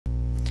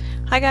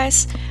Hi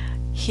guys,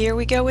 here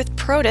we go with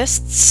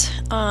protists,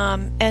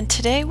 and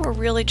today we're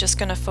really just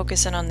going to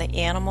focus in on the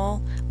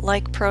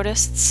animal-like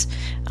protists,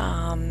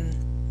 and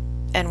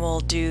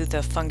we'll do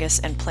the fungus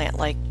and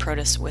plant-like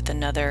protists with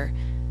another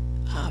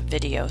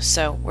video.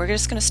 So we're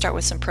just going to start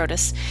with some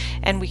protists,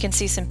 and we can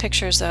see some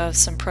pictures of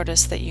some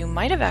protists that you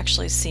might have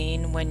actually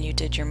seen when you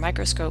did your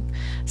microscope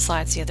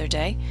slides the other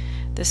day.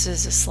 This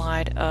is a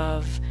slide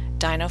of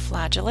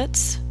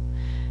Dinoflagellates.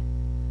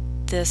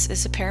 This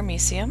is a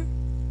paramecium.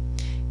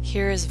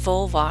 Here is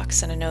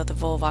Volvox, and I know the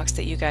Volvox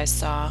that you guys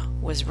saw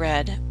was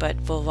red, but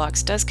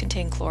Volvox does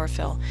contain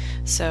chlorophyll,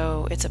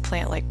 so it's a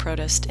plant-like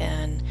protist,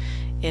 and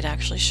it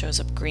actually shows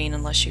up green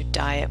unless you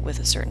dye it with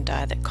a certain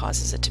dye that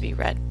causes it to be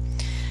red.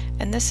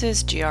 And this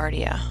is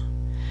Giardia.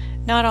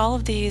 Not all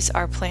of these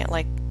are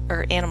plant-like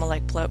or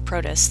animal-like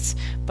protists,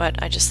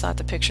 but I just thought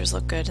the pictures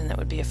looked good and that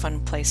would be a fun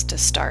place to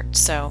start.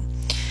 So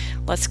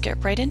let's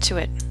get right into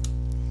it.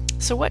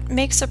 So what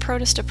makes a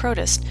protist a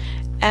protist?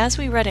 As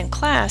we read in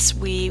class,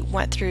 we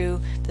went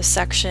through the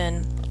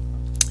section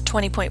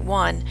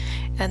 20.1,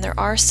 and there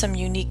are some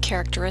unique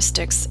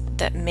characteristics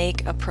that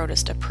make a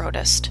protist a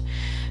protist.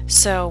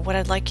 So what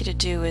I'd like you to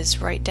do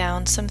is write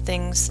down some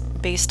things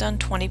based on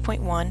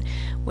 20.1,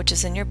 which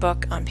is in your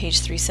book on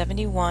page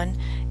 371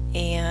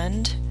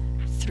 and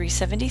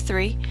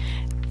 373,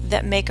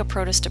 that make a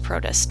protist a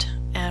protist.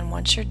 And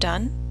once you're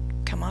done,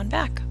 come on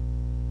back.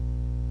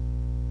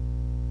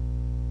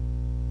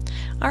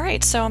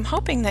 Alright, so I'm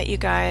hoping that you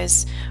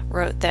guys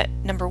wrote that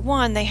number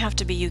one, they have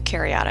to be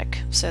eukaryotic.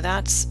 So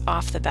that's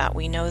off the bat.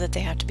 We know that they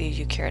have to be a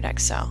eukaryotic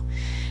cell.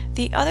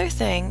 The other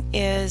thing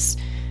is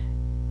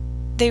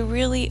they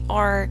really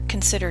are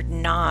considered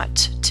not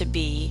to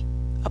be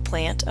a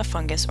plant, a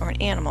fungus, or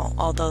an animal,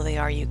 although they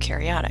are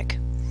eukaryotic.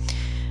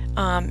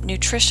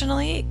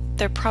 Nutritionally,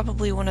 they're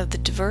probably one of the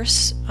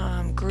diverse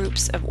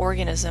groups of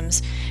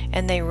organisms,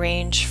 and they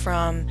range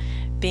from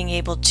being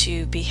able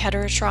to be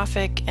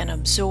heterotrophic and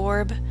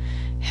absorb,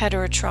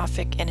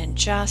 heterotrophic and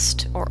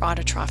ingest, or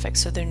autotrophic.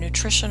 So their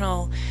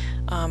nutritional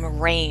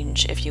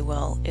range, if you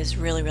will, is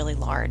really, really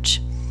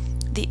large.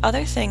 The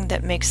other thing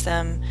that makes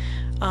them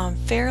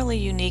fairly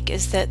unique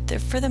is that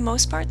for the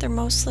most part they're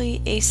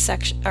mostly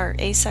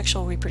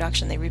asexual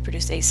reproduction. They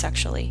reproduce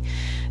asexually.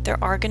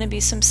 There are going to be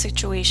some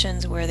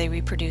situations where they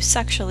reproduce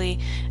sexually,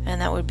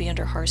 and that would be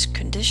under harsh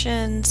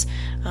conditions,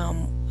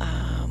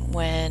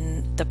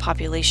 when the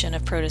population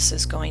of protists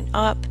is going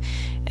up,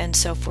 and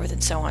so forth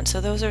and so on. So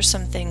those are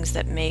some things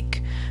that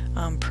make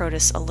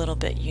protists a little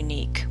bit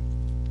unique.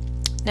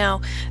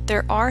 Now,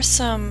 there are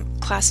some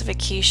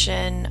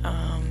classification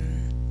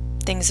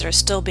things that are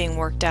still being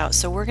worked out.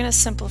 So we're going to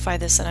simplify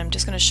this, and I'm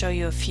just going to show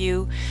you a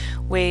few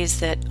ways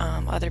that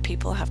other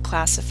people have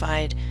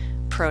classified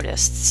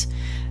protists.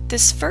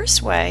 This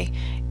first way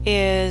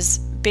is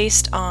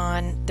based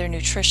on their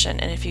nutrition,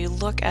 and if you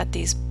look at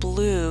these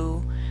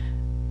blue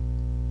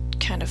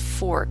kind of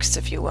forks,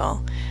 if you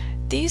will,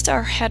 these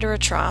are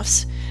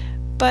heterotrophs,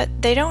 but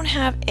they don't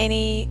have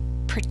any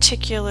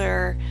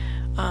particular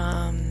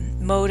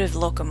mode of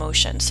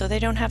locomotion. So they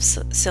don't have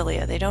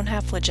cilia, they don't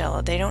have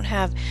flagella, they don't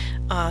have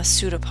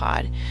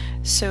pseudopod.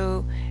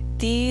 So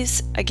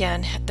these,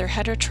 again, they're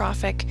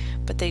heterotrophic,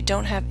 but they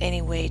don't have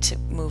any way to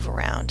move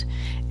around.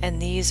 And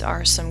these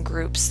are some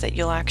groups that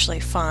you'll actually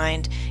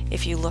find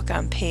if you look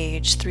on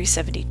page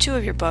 372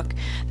 of your book,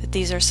 that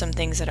these are some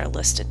things that are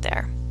listed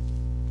there.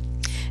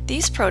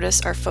 These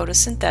protists are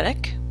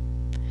photosynthetic.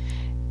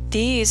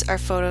 These are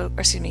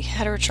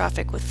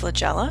heterotrophic with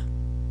flagella,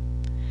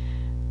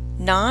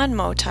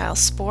 non-motile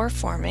spore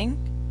forming,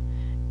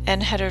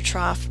 and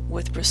heterotroph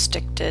with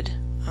restricted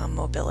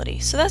mobility.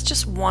 So that's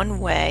just one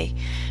way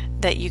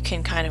that you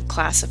can kind of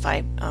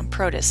classify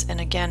protists. And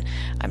again,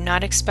 I'm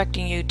not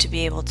expecting you to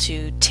be able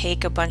to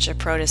take a bunch of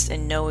protists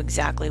and know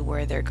exactly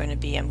where they're going to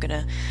be. I'm going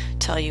to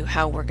tell you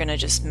how we're going to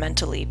just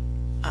mentally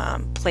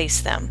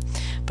place them,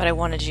 but I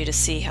wanted you to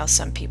see how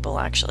some people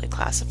actually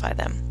classify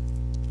them.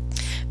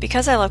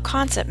 Because I love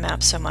concept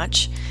maps so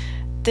much,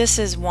 this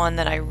is one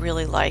that I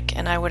really like,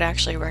 and I would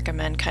actually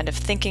recommend kind of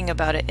thinking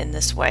about it in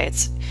this way.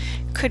 It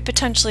could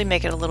potentially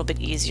make it a little bit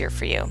easier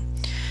for you.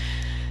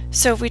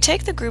 So if we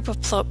take the group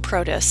of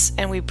protists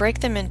and we break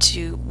them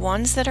into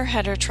ones that are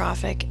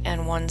heterotrophic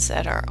and ones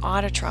that are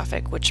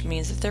autotrophic, which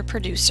means that they're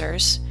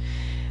producers,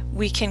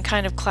 we can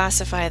kind of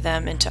classify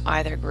them into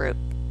either group.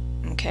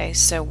 Okay,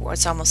 so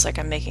it's almost like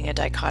I'm making a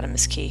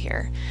dichotomous key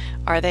here.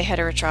 Are they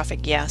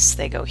heterotrophic? Yes,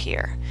 they go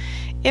here.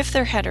 If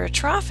they're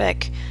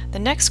heterotrophic, the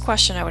next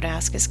question I would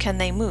ask is, can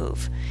they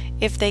move?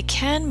 If they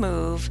can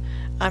move,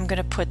 I'm going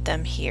to put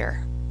them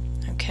here.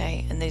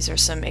 Okay, and these are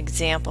some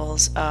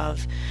examples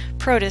of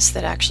protists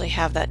that actually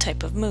have that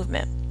type of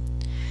movement.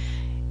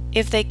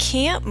 If they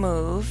can't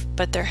move,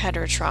 but they're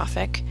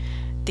heterotrophic,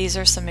 these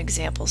are some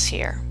examples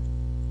here.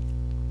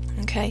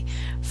 Okay,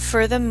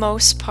 for the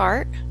most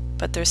part,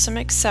 but there's some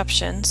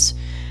exceptions,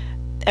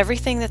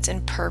 everything that's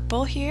in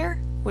purple here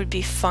would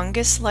be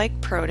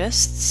fungus-like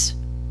protists.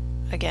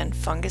 Again,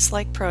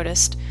 fungus-like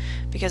protist,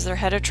 because they're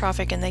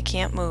heterotrophic and they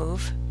can't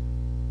move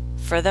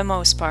for the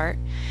most part.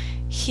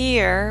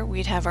 Here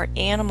we'd have our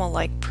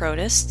animal-like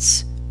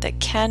protists that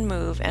can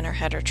move and are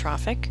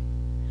heterotrophic.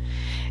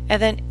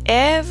 And then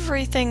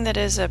everything that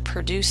is a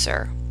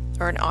producer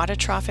or an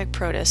autotrophic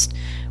protist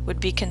would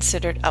be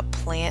considered a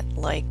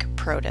plant-like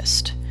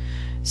protist.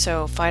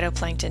 So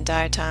phytoplankton,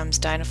 diatoms,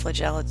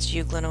 dinoflagellates,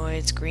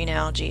 euglenoids, green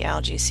algae,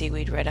 algae,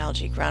 seaweed, red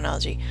algae, ground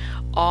algae,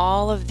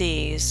 all of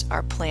these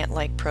are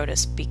plant-like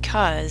protists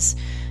because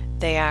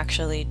they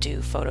actually do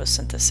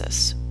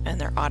photosynthesis and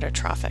they're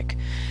autotrophic.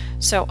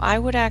 So I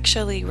would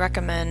actually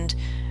recommend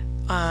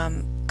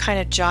kind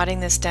of jotting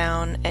this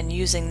down and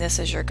using this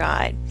as your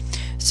guide.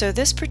 So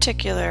this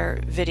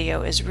particular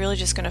video is really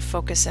just going to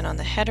focus in on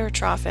the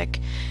heterotrophic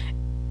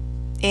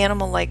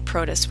animal-like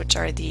protists, which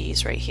are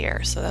these right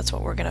here. So that's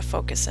what we're going to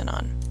focus in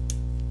on.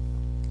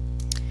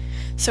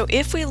 So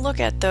if we look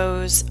at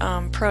those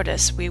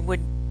protists, we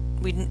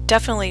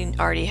definitely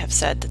already have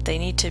said that they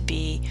need to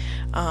be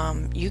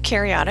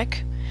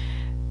eukaryotic.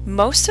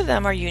 Most of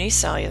them are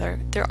unicellular.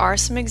 There are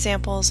some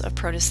examples of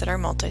protists that are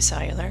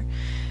multicellular.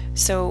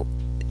 So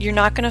you're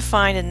not going to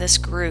find in this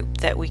group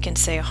that we can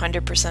say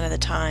 100% of the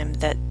time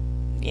that,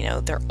 you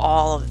know, they're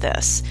all of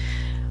this.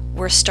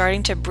 We're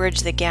starting to bridge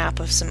the gap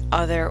of some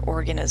other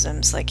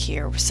organisms like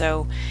here,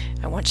 so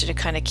I want you to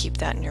kind of keep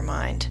that in your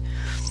mind.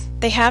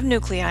 They have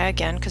nuclei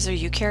again because they're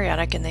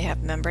eukaryotic and they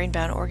have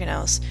membrane-bound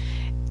organelles.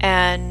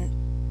 And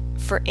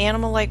for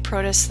animal-like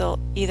protists, they'll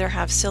either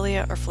have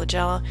cilia or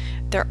flagella.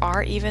 There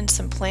are even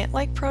some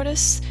plant-like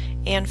protists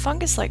and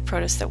fungus-like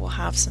protists that will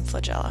have some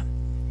flagella.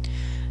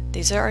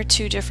 These are our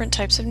two different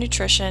types of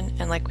nutrition,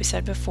 and like we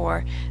said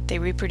before, they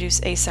reproduce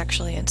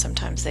asexually and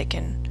sometimes they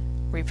can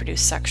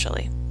reproduce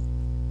sexually.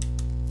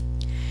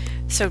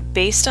 So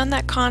based on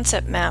that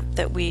concept map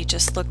that we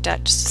just looked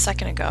at just a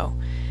second ago,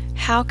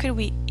 how could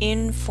we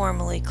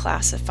informally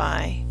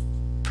classify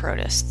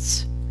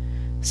protists?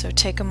 So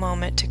take a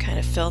moment to kind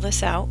of fill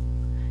this out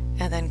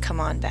and then come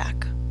on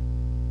back.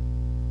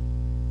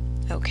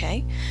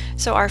 Okay,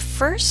 so our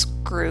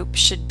first group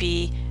should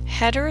be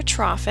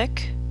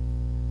heterotrophic,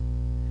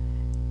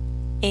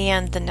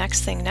 and the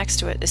next thing next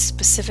to it is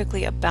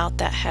specifically about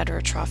that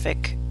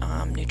heterotrophic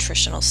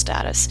nutritional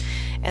status,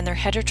 and they're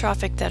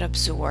heterotrophic that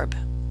absorb.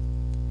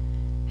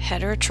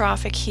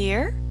 Heterotrophic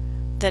here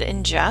that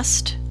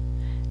ingest,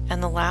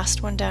 and the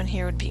last one down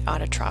here would be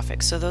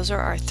autotrophic. So those are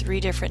our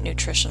three different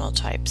nutritional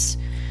types: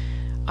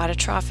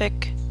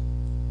 autotrophic,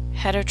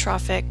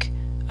 heterotrophic,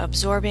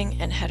 absorbing,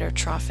 and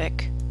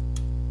heterotrophic,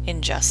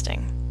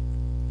 ingesting.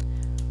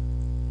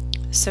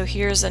 So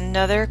here's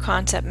another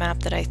concept map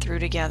that I threw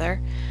together.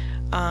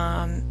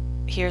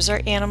 Here's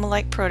our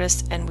animal-like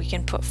protists, and we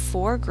can put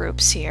 4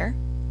 groups here.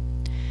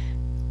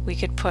 We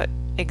could put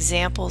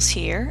examples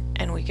here,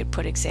 and we could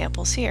put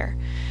examples here.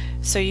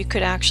 So you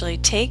could actually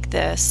take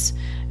this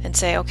and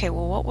say, okay,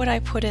 well, what would I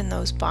put in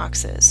those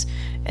boxes?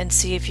 And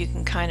see if you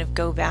can kind of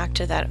go back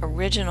to that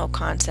original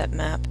concept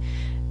map,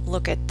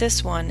 look at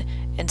this one,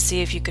 and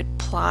see if you could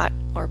plot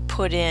or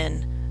put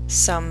in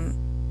some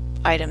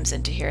items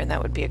into here, and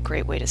that would be a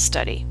great way to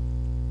study.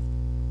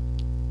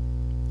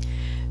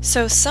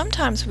 So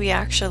sometimes we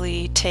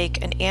actually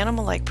take an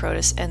animal-like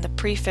protist and the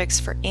prefix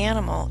for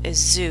animal is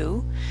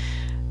zoo.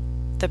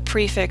 The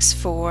prefix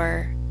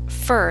for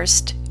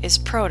first is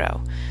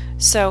proto.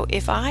 So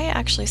if I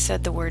actually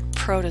said the word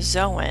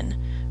protozoan,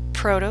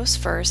 protos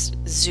first,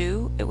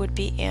 zoo, it would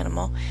be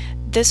animal.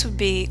 This would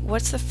be,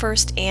 what's the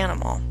first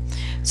animal?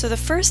 So the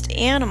first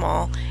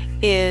animal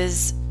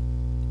is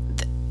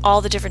all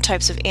the different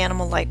types of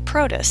animal-like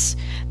protists.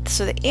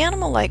 So the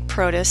animal-like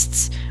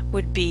protists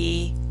would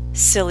be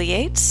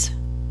ciliates,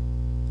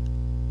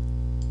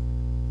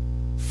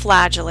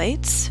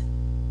 flagellates,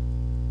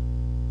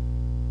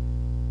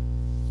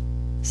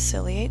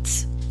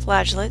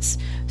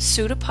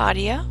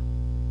 pseudopodia,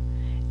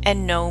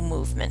 and no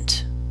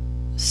movement.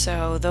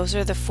 So those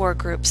are the 4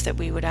 groups that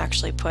we would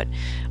actually put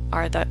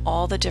are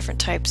all the different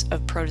types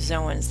of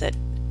protozoans that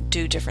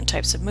do different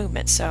types of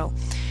movement. So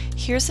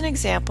here's an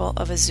example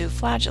of a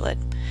zooflagellate.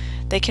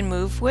 They can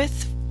move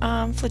with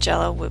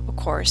flagella, of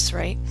course,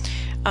 right?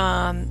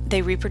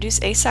 They reproduce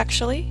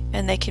asexually,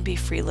 and they can be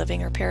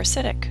free-living or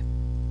parasitic.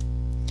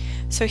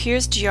 So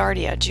here's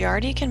Giardia.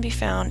 Giardia can be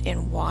found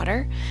in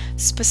water.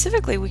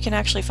 Specifically, we can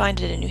actually find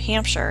it in New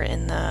Hampshire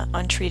in the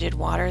untreated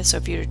water. So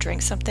if you were to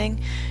drink something,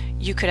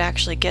 you could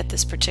actually get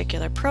this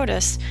particular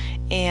protist,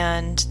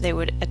 and they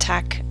would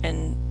attack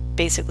and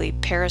basically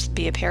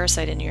be a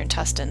parasite in your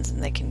intestines,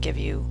 and they can give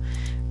you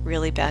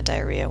really bad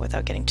diarrhea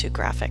without getting too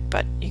graphic,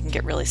 but you can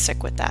get really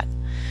sick with that.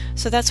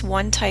 So that's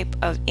one type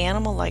of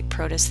animal-like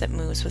protist that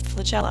moves with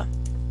flagella.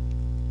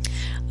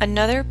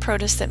 Another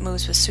protist that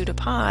moves with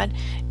pseudopod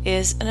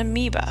is an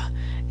amoeba,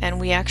 and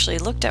we actually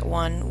looked at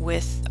one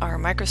with our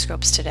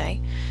microscopes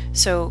today.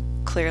 So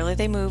clearly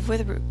they move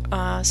with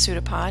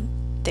pseudopod,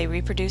 they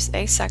reproduce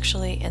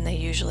asexually, and they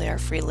usually are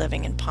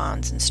free-living in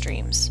ponds and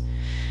streams.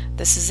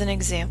 This is an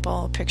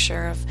example, a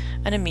picture of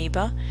an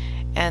amoeba,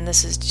 and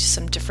this is just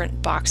some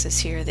different boxes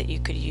here that you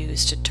could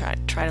use to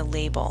try to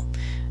label.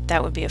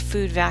 That would be a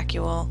food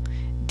vacuole.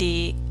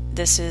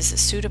 This is a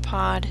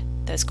pseudopod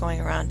that's going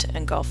around to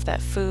engulf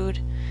that food.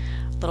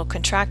 little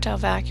contractile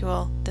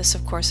vacuole. This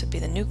of course would be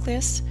the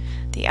nucleus.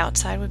 The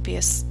outside would be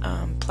a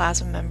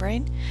plasma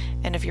membrane,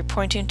 and if you're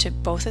pointing to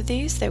both of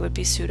these, they would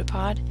be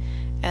pseudopod,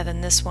 and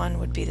then this one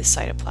would be the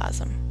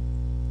cytoplasm.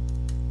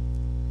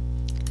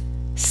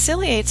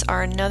 Ciliates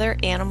are another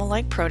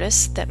animal-like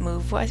protists that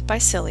move by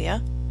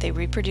cilia. They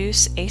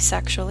reproduce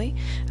asexually.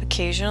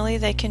 Occasionally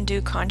they can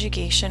do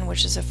conjugation,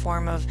 which is a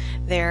form of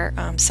their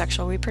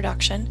sexual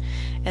reproduction,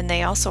 and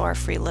they also are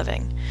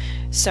free-living.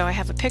 So I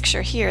have a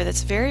picture here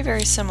that's very,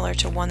 very similar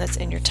to one that's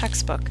in your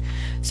textbook.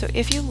 So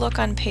if you look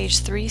on page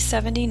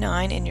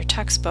 379 in your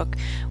textbook,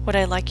 what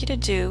I'd like you to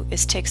do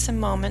is take some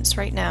moments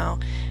right now,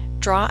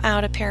 draw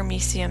out a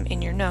paramecium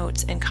in your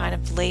notes, and kind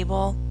of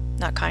label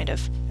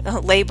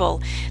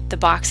the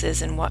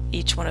boxes and what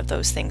each one of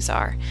those things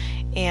are.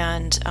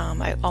 And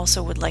I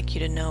also would like you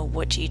to know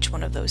what each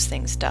one of those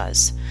things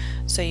does.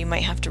 So you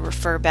might have to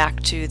refer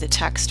back to the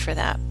text for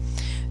that.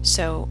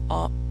 So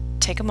I'll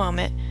take a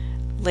moment,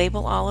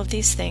 label all of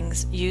these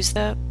things, use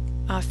the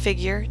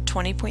figure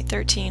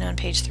 20.13 on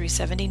page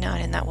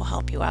 379, and that will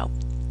help you out.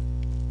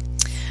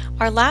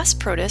 Our last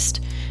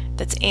protist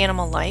that's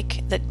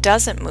animal-like, that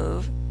doesn't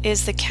move,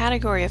 is the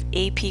category of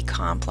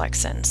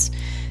Apicomplexans.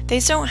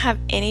 These don't have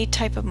any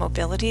type of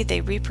mobility. They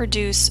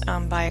reproduce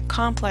by a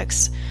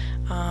complex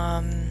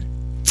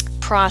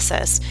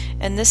process,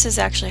 and this is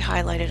actually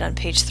highlighted on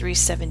page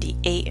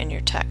 378 in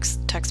your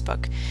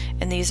textbook,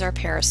 and these are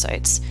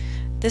parasites.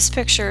 This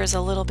picture is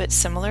a little bit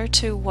similar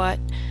to what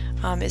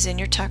is in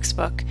your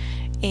textbook,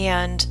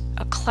 and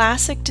a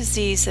classic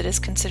disease that is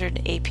considered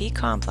an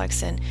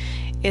Apicomplexan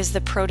is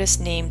the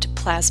protist named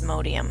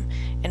Plasmodium,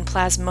 and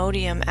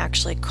Plasmodium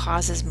actually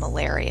causes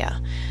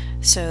malaria.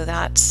 So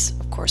that's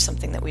of course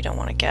something that we don't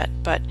want to get,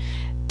 but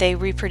they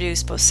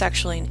reproduce both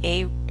sexually and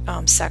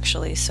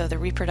asexually, so the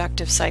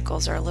reproductive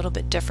cycles are a little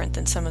bit different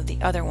than some of the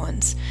other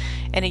ones,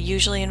 and it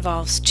usually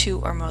involves two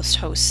or most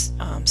host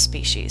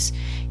species.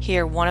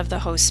 Here, one of the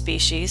host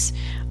species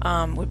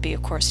would be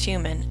of course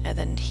human, and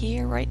then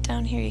here, right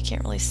down here, you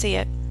can't really see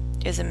it,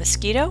 is a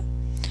mosquito,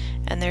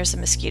 and there's a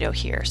mosquito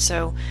here.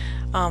 So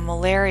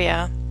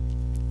malaria,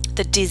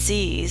 the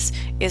disease,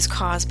 is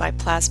caused by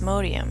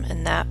Plasmodium,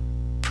 and that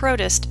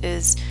protist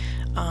is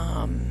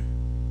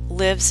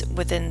lives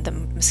within the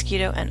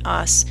mosquito and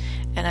us,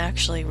 and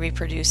actually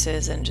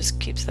reproduces and just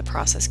keeps the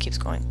process keeps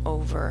going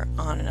over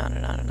on and on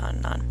and on and on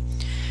and on.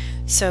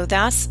 So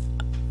that's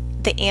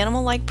the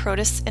animal-like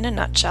protists in a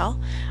nutshell.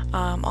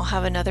 I'll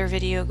have another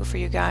video for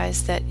you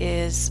guys that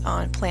is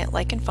on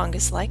plant-like and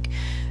fungus-like.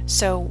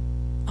 So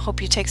I hope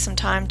you take some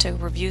time to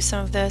review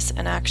some of this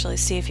and actually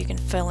see if you can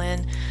fill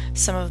in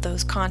some of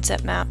those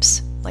concept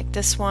maps. Like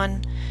this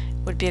one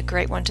would be a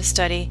great one to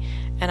study,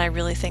 and I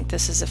really think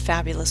this is a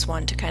fabulous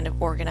one to kind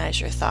of organize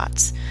your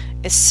thoughts,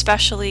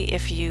 especially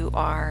if you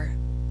are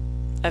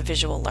a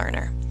visual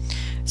learner.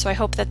 So I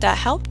hope that that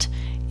helped,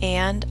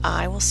 and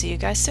I will see you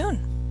guys soon.